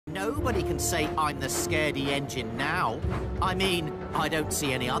nobody can say I'm the scaredy engine now. I mean, I don't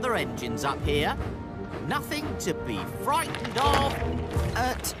see any other engines up here. Nothing to be frightened of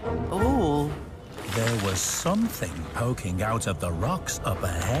at all. There was something poking out of the rocks up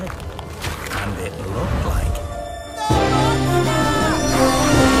ahead, and it looked like...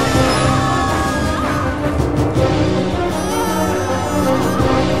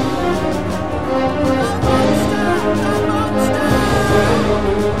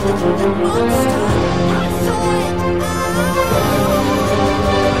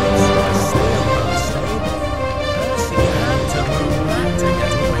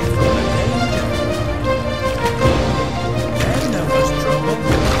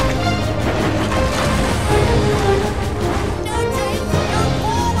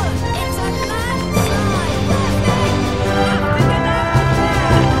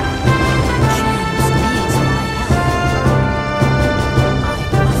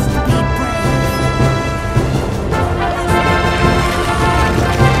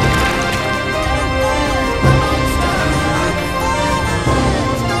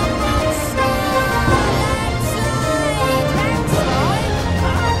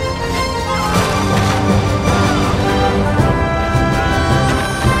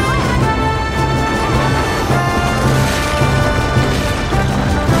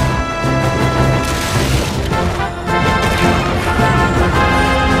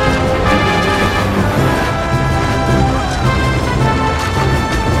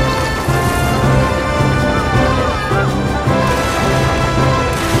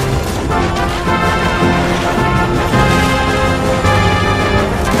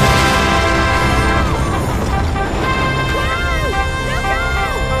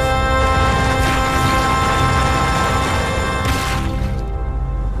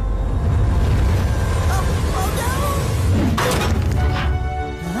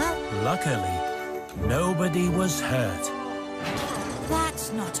 Luckily, nobody was hurt.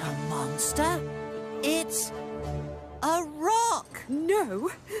 That's not a monster. It's a rock.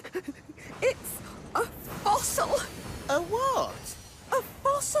 No, it's a fossil. A what? A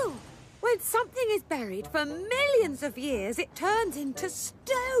fossil. When something is buried for millions of years, it turns into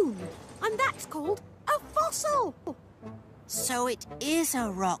stone. And that's called a fossil. So it is a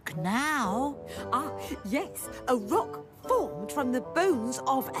rock now. Ah, yes, a rock formed from the bones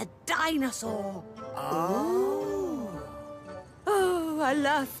of a dinosaur. Oh. Oh,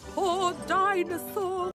 alas, poor dinosaur.